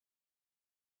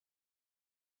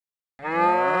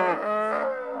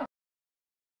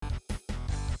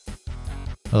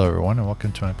Hello everyone and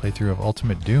welcome to my playthrough of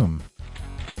Ultimate Doom.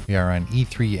 We are on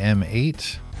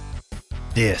E3M8.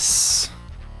 Dis.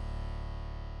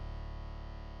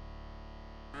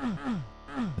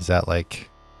 Is that like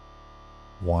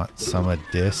want some of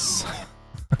dis?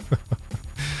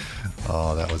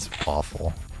 Oh, that was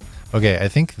awful. Okay, I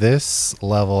think this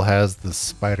level has the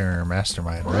spider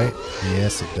mastermind, right?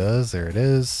 Yes, it does. There it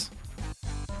is.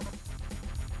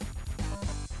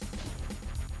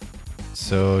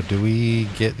 So do we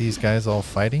get these guys all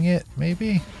fighting it,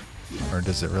 maybe? Or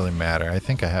does it really matter? I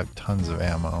think I have tons of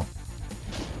ammo.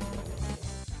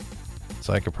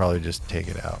 So I could probably just take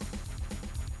it out.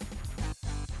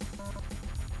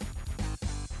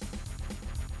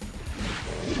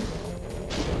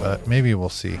 But maybe we'll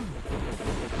see.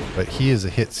 But he is a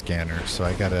hit scanner, so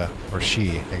I gotta, or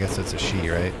she, I guess it's a she,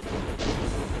 right?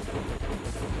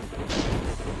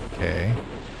 Okay.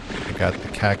 I got the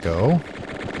Caco.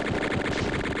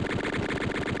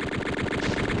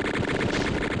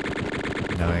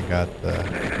 Now I got the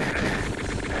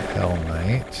Hell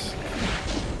Knight.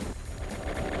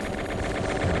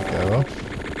 There we go.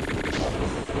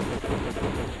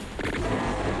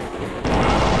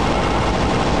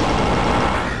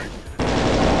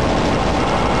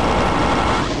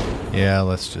 Yeah,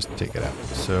 let's just take it out.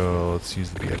 So let's use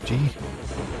the BFG.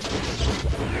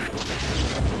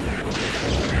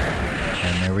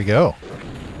 And there we go.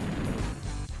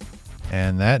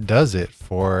 And that does it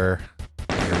for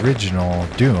the original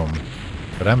Doom.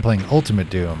 But I'm playing Ultimate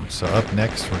Doom. So up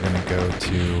next we're going to go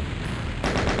to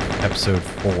episode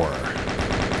 4.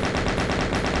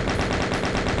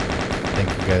 Thank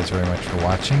you guys very much for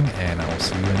watching, and I will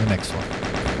see you in the next one.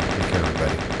 Take care,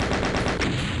 everybody.